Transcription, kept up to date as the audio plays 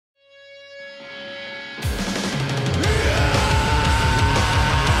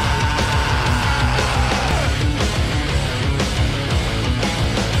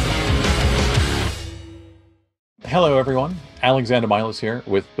Hello, everyone. Alexander Miles here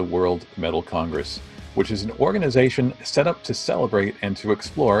with the World Metal Congress, which is an organization set up to celebrate and to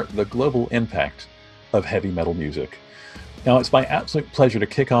explore the global impact of heavy metal music. Now, it's my absolute pleasure to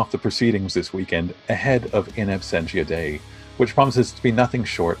kick off the proceedings this weekend ahead of In Absentia Dei, which promises to be nothing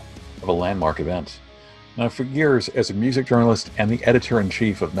short of a landmark event. Now, for years, as a music journalist and the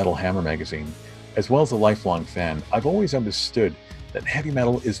editor-in-chief of Metal Hammer magazine, as well as a lifelong fan, I've always understood that heavy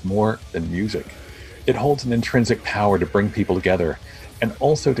metal is more than music. It holds an intrinsic power to bring people together, and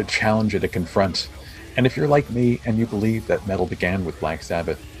also to challenge and to confront. And if you're like me and you believe that metal began with Black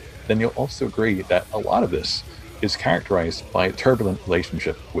Sabbath, then you'll also agree that a lot of this is characterized by a turbulent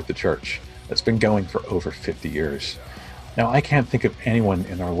relationship with the church that's been going for over 50 years. Now, I can't think of anyone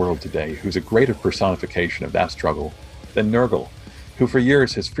in our world today who's a greater personification of that struggle than Nergal, who for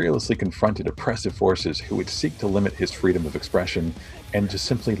years has fearlessly confronted oppressive forces who would seek to limit his freedom of expression and to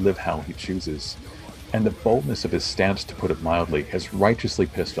simply live how he chooses. And the boldness of his stance, to put it mildly, has righteously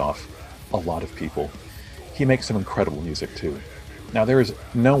pissed off a lot of people. He makes some incredible music too. Now, there is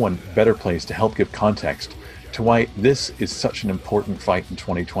no one better placed to help give context to why this is such an important fight in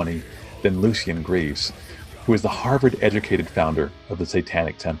 2020 than Lucien Greaves, who is the Harvard-educated founder of the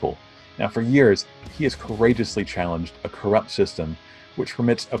Satanic Temple. Now, for years, he has courageously challenged a corrupt system which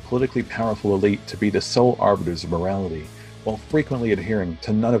permits a politically powerful elite to be the sole arbiters of morality, while frequently adhering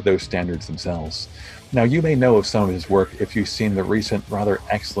to none of those standards themselves. Now, you may know of some of his work if you've seen the recent, rather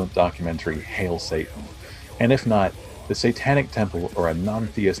excellent documentary, Hail Satan. And if not, the Satanic Temple are a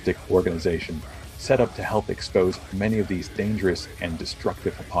non-theistic organization set up to help expose many of these dangerous and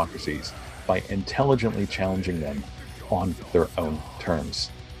destructive hypocrisies by intelligently challenging them on their own terms.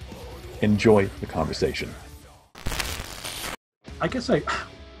 Enjoy the conversation. I guess I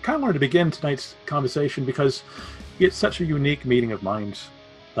kind of wanted to begin tonight's conversation because it's such a unique meeting of minds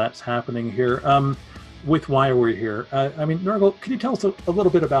that's happening here with why we're here. Nergal, can you tell us a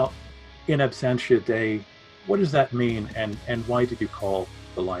little bit about In Absentia Dei? What does that mean, and why did you call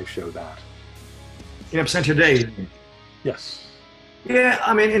the live show that? In Absentia Dei? Yes. Yeah,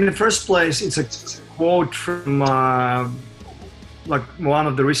 I mean, in the first place, it's a quote from like one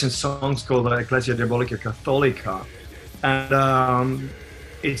of the recent songs called Ecclesia Diabolica Catholica. And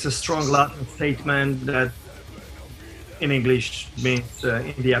it's a strong Latin statement that in English means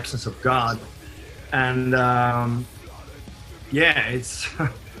in the absence of God. And yeah, it's,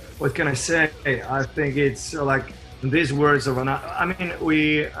 what can I say? I think it's like these words of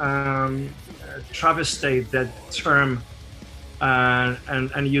we travestate that term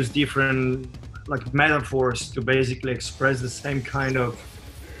and use different like metaphors to basically express the same kind of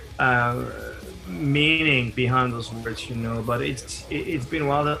meaning behind those words, you know. But it's been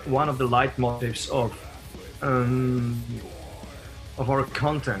one of the leitmotifs of our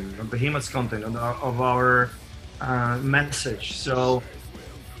content, of Behemoth's content, of our message. So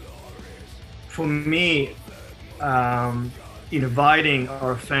for me, inviting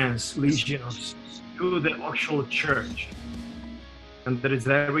our fans, legions, to the actual church, and that is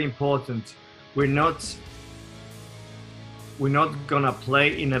very important. We're not gonna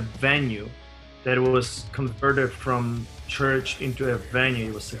play in a venue that was converted from church into a venue.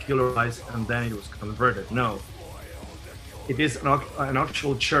 It was secularized and then it was converted. No, it is an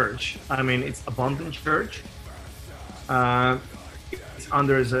actual church. I mean, it's abundant church. It's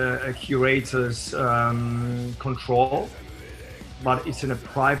under a curator's control, but it's in a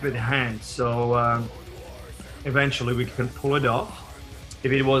private hand. So eventually we can pull it off.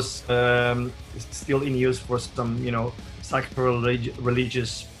 If it was still in use for some,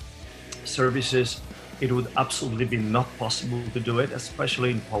 religious services, it would absolutely be not possible to do it, especially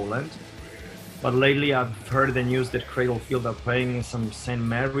in Poland. But lately I've heard the news that Cradlefield are playing in some St.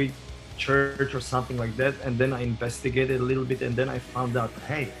 Mary church or something like that, and then I investigated a little bit, and then I found out,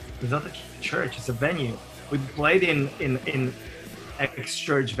 hey, it's not a church, it's a venue. We played in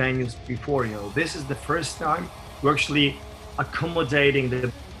ex-church venues before, you know. This is the first time we're actually accommodating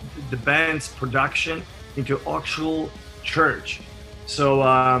the band's production into actual church.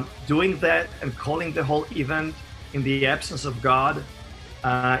 So doing that and calling the whole event in the absence of God,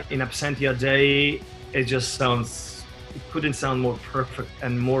 in Absentia Dei, it couldn't sound more perfect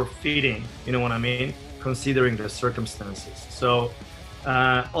and more fitting, you know what I mean, considering the circumstances. So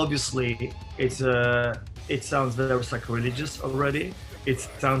obviously it sounds very sacrilegious already. It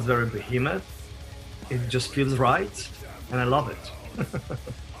sounds very behemoth. It just feels right, and I love it.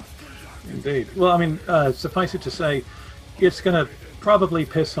 Indeed. Well, I mean, suffice it to say, it's going to probably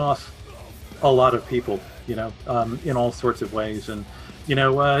piss off a lot of people, in all sorts of ways. And, you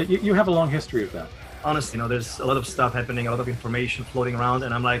have a long history of that. Honestly, there's a lot of stuff happening, a lot of information floating around,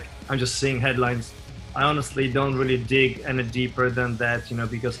 and I'm just seeing headlines I honestly don't really dig any deeper than that,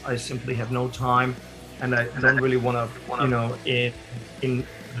 because I simply have no time, and I don't really want to, in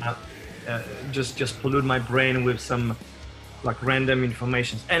uh, just pollute my brain with some like random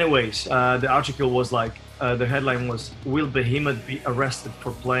information. Anyways, the article was like, the headline was, "Will Behemoth be arrested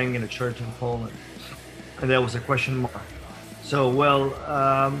for playing in a church in Poland?" And there was a question mark. So, well,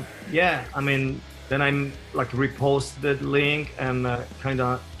 yeah, I mean, then I'm like repost that link and kind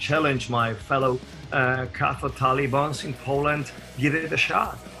of challenge my fellow Catholic Talibans in Poland. Give it a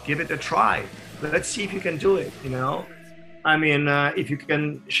shot, give it a try. Let's see if you can do it, I mean, if you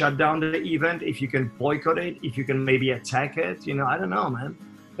can shut down the event, if you can boycott it, if you can maybe attack it, I don't know, man.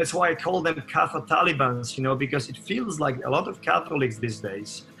 That's why I call them Catholic Talibans, because it feels like a lot of Catholics these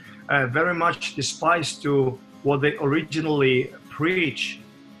days very much despise to what they originally preach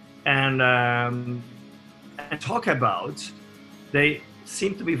and talk about. They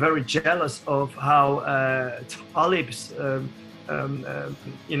seem to be very jealous of how Talibs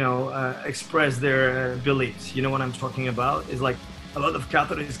express their beliefs. You know what I'm talking about? It's like a lot of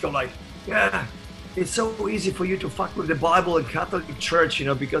Catholics go like, yeah, it's so easy for you to fuck with the Bible and Catholic Church,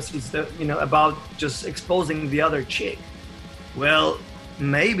 because it's about just exposing the other chick. Well,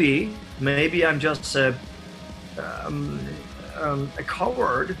 maybe I'm just a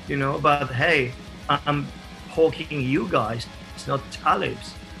coward, but hey, I'm poking you guys. It's not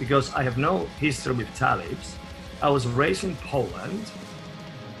Talibs, because I have no history with Talibs. I was raised in Poland.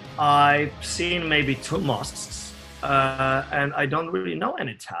 I've seen maybe 2 mosques, and I don't really know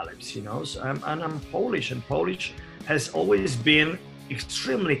any Talibs, So I'm Polish, and Polish has always been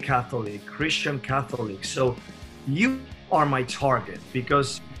extremely Catholic, Christian Catholic. So you are my target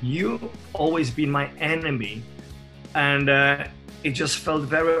because you always been my enemy, and it just felt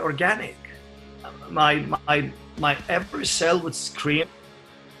very organic. My every cell would scream,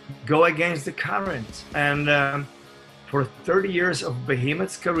 go against the current. And for 30 years of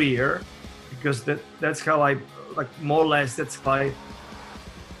Behemoth's career, because that's how I, like, more or less, that's how I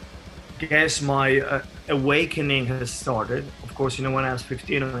guess my awakening has started. Of course, when I was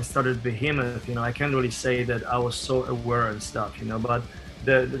 15 and I started Behemoth, I can't really say that I was so aware and stuff, but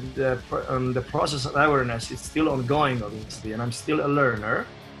the process of awareness is still ongoing, obviously, and I'm still a learner.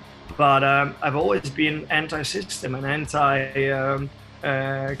 But I've always been anti-system and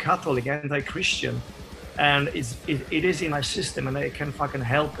anti-Catholic, anti-Christian, and it is in my system, and I can't fucking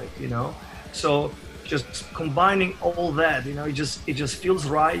help it, So just combining all that, it just feels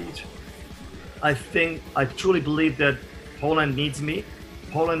right. I truly believe that Poland needs me.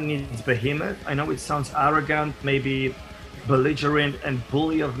 Poland needs Behemoth. I know it sounds arrogant, maybe belligerent and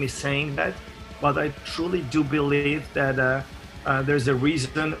bully of me saying that, but I truly do believe that there's a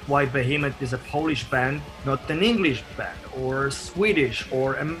reason why Behemoth is a Polish band, not an English band or Swedish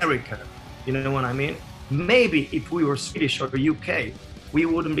or American. You know what I mean? Maybe if we were Swedish or UK, we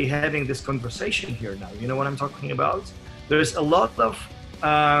wouldn't be having this conversation here now. You know what I'm talking about? There's a lot of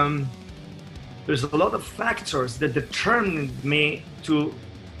factors that determined me to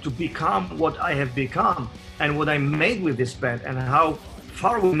become what I have become and what I made with this band and how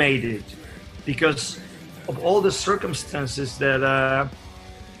far we made it, because of all the circumstances that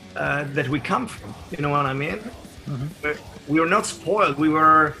we come from. You know what I mean? Mm-hmm. We were not spoiled. We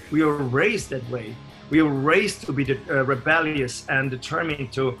were raised that way. We were raised to be rebellious and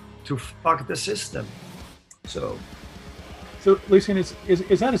determined to fuck the system. So Lucien, is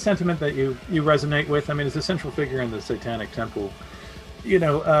that a sentiment that you resonate with? I mean, as a central figure in the Satanic Temple,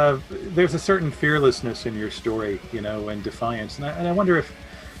 there's a certain fearlessness in your story, and defiance, and I wonder if,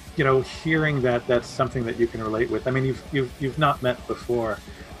 hearing that's something that you can relate with. I mean, you've not met before,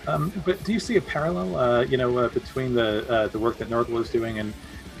 but do you see a parallel, between the work that Nergal is doing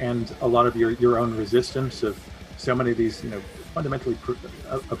and a lot of your own resistance of so many of these, fundamentally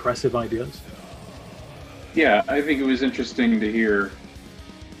oppressive ideas? Yeah, I think it was interesting to hear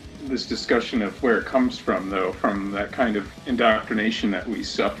this discussion of where it comes from, though, from that kind of indoctrination that we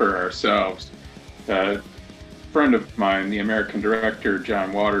suffer ourselves. A friend of mine, the American director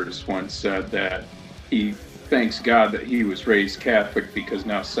John Waters, once said that he thanks God that he was raised Catholic because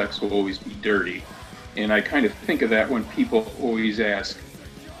now sex will always be dirty. And I kind of think of that when people always ask,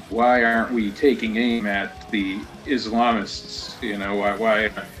 why aren't we taking aim at the Islamists?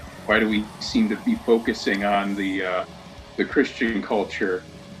 Why do we seem to be focusing on the Christian culture?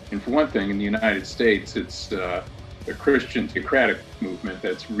 And for one thing, in the United States, it's the Christian theocratic movement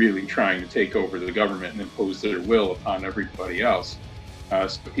that's really trying to take over the government and impose their will upon everybody else.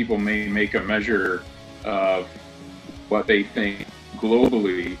 So people may make a measure of what they think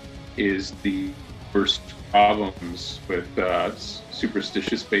globally is the worst problems with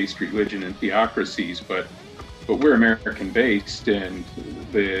superstitious-based religion and theocracies, but we're American-based, and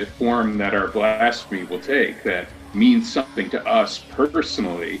the form that our blasphemy will take, that means something to us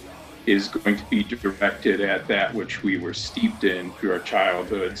personally, is going to be directed at that which we were steeped in through our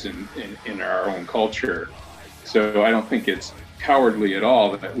childhoods and in our own culture. So I don't think it's cowardly at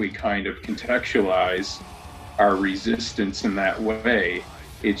all that we kind of contextualize our resistance in that way.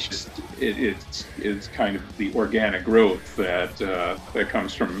 It's just it's kind of the organic growth that that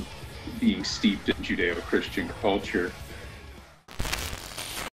comes from being steeped in Judeo-Christian culture.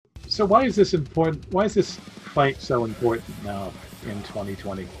 So why is this important? Why is this fight so important now in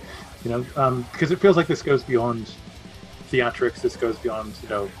 2020? You know, because it feels like this goes beyond theatrics. This goes beyond, you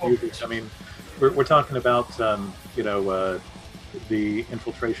know, music. I mean, we're talking about you know, the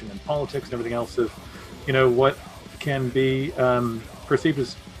infiltration in politics and everything else of, you know, what can be perceived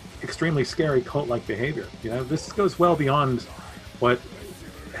as extremely scary cult-like behavior. You know, this goes well beyond what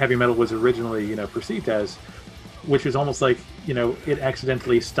heavy metal was originally, you know, perceived as, which is almost like, you know, it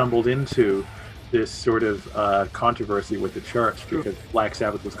accidentally stumbled into this sort of controversy with the church because Black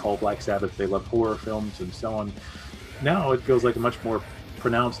Sabbath was called Black Sabbath. They love horror films and so on. Now it feels like a much more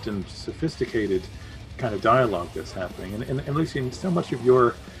pronounced and sophisticated kind of dialogue that's happening. And Lucien, so much of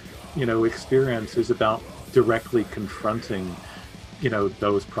your, you know, experience is about directly confronting, you know,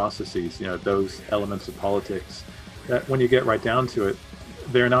 those processes, you know, those elements of politics that when you get right down to it,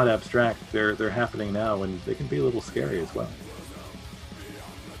 they're not abstract. They're happening now, and they can be a little scary as well.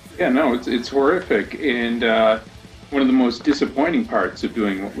 Yeah, no, it's horrific. And one of the most disappointing parts of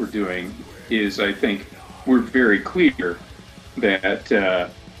doing what we're doing is, I think, we're very clear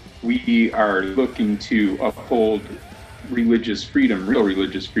that we are looking to uphold religious freedom, real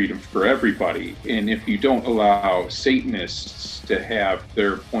religious freedom for everybody. And if you don't allow Satanists to have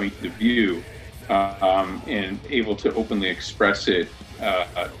their point of view and able to openly express it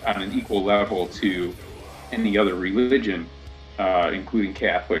on an equal level to any other religion, including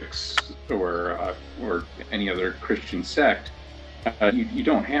Catholics or any other Christian sect, you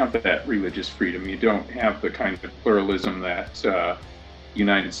don't have that religious freedom. You don't have the kind of pluralism that the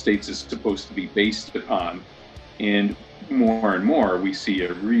United States is supposed to be based upon. And more we see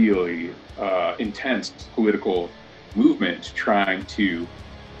a really intense political movement trying to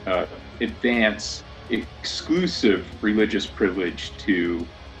advance exclusive religious privilege to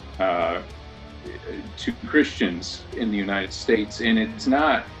Christians in the United States. And it's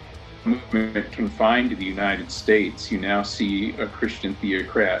not a movement confined to the United States. You now see a Christian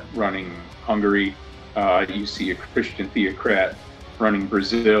theocrat running Hungary. You see a Christian theocrat running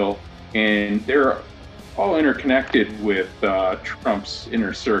Brazil. And they're all interconnected with Trump's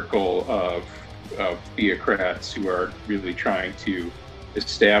inner circle of theocrats who are really trying to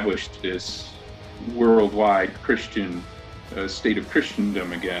establish this worldwide Christian state of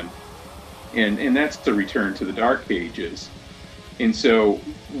Christendom again. And that's the return to the Dark Ages. And so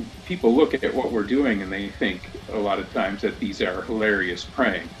people look at what we're doing and they think a lot of times that these are hilarious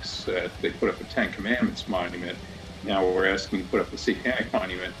pranks, that they put up a Ten Commandments monument. Now we're asking to put up a Satanic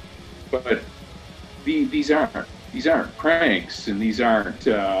monument. But these aren't pranks, and these aren't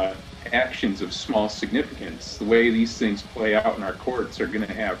actions of small significance. The way these things play out in our courts are going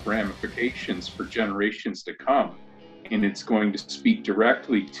to have ramifications for generations to come. And it's going to speak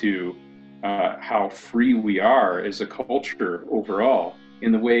directly to how free we are as a culture overall.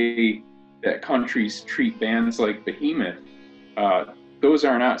 In the way that countries treat bands like Behemoth, those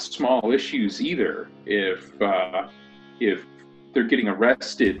are not small issues either. If they're getting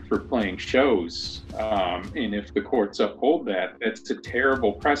arrested for playing shows, and if the courts uphold that, that's a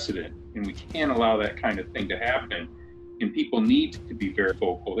terrible precedent, and we can't allow that kind of thing to happen. And people need to be very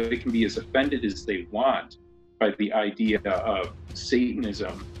vocal. They can be as offended as they want by the idea of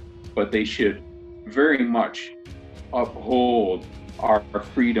Satanism, but they should very much uphold our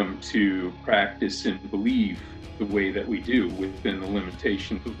freedom to practice and believe the way that we do within the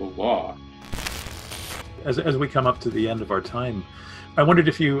limitations of the law. As we come up to the end of our time, I wondered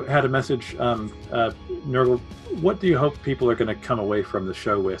if you had a message, Nergal. What do you hope people are going to come away from the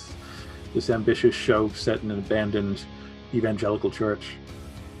show with? This ambitious show set in an abandoned evangelical church.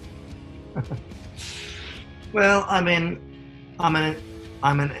 Well, I mean, I'm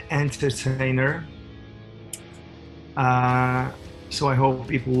an entertainer, so I hope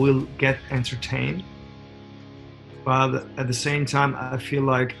people will get entertained. But at the same time, I feel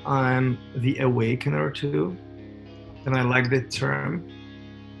like I'm the awakener too, and I like that term.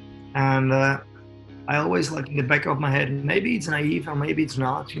 And I always, like, in the back of my head, maybe it's naive or maybe it's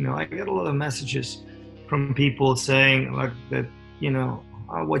not, you know, I get a lot of messages from people saying like that, you know,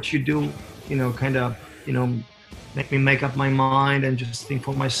 what you do, you know, kind of, make me make up my mind and just think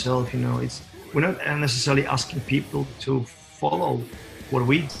for myself. We're not necessarily asking people to follow what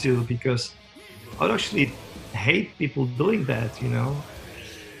we do, because I would actually hate people doing that.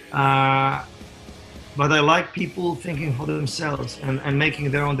 But I like people thinking for themselves and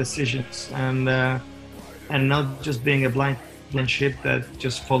making their own decisions, and not just being a blind ship that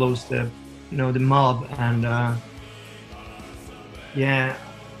just follows the mob. And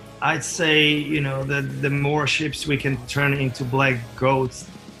I'd say that the more ships we can turn into black goats,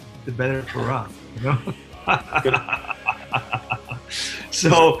 the better for us.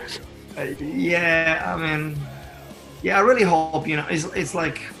 So I really hope it's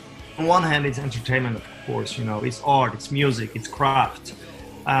like, on one hand, it's entertainment, of course, it's art, it's music, it's craft,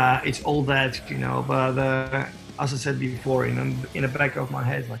 it's all that, but as I said before, in the back of my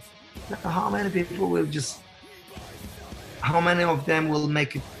head, like, how many of them will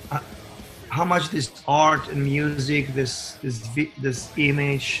make it, how much this art and music, this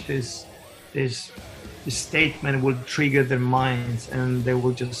image, this statement will trigger their minds, and it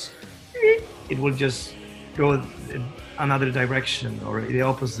will just go another direction, or the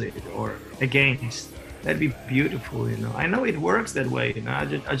opposite, or against. That'd be beautiful. I know it works that way. I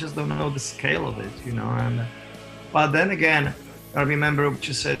just don't know the scale of it. But then again, I remember what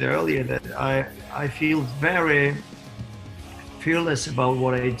you said earlier, that I feel very fearless about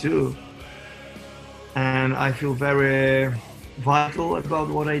what I do, and I feel very vital about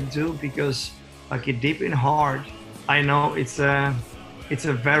what I do, because like deep in heart, I know it's a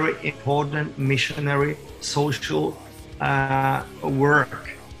very important missionary social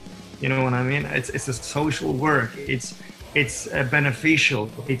work. You know what I mean? It's a social work. It's beneficial.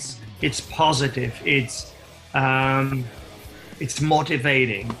 It's positive. It's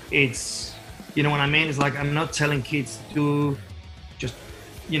motivating. It's, you know what I mean? It's like, I'm not telling kids to just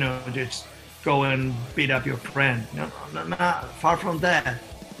go and beat up your friend. No, far from that.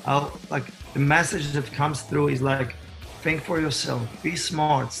 Like, the message that comes through is like, think for yourself, be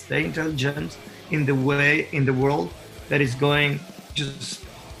smart, stay intelligent in the world that is going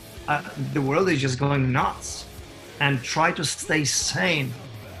the world is just going nuts, and try to stay sane.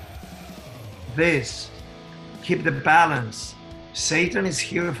 Keep the balance. Satan is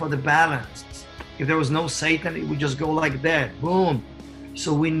here for the balance. If there was no Satan, it would just go like that, boom.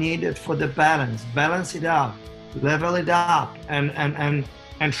 So we need it for the balance it out, level it up, and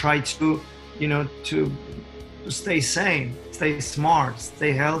try to to stay sane, stay smart,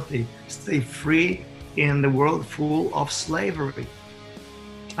 stay healthy, stay free in the world full of slavery.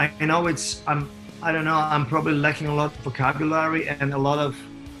 I know I don't know, I'm probably lacking a lot of vocabulary, and a lot of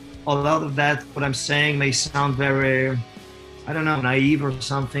that, what I'm saying may sound very, I don't know, naive or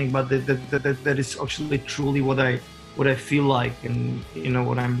something, but that is actually truly what I feel like, and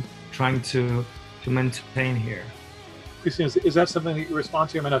what I'm trying to maintain here. Lucien, is that something that you respond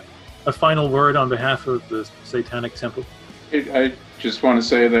to? I mean, a final word on behalf of the Satanic Temple? I just want to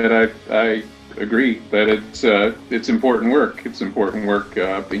say that I agree that it's important work. It's important work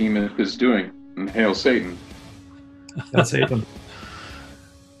Behemoth is doing. And hail Satan. That's Satan.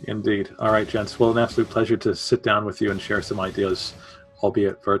 Indeed. All right, gents. Well, an absolute pleasure to sit down with you and share some ideas,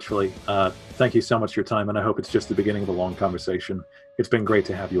 albeit virtually. Thank you so much for your time, and I hope it's just the beginning of a long conversation. It's been great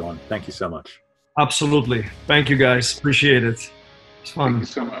to have you on. Thank you so much. Absolutely. Thank you, guys. Appreciate it. It's fun. Thank you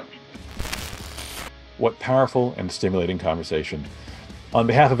so much. What powerful and stimulating conversation. On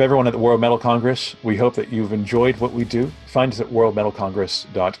behalf of everyone at the World Metal Congress, we hope that you've enjoyed what we do. Find us at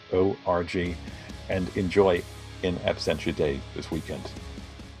worldmetalcongress.org and enjoy In Absentia Dei this weekend.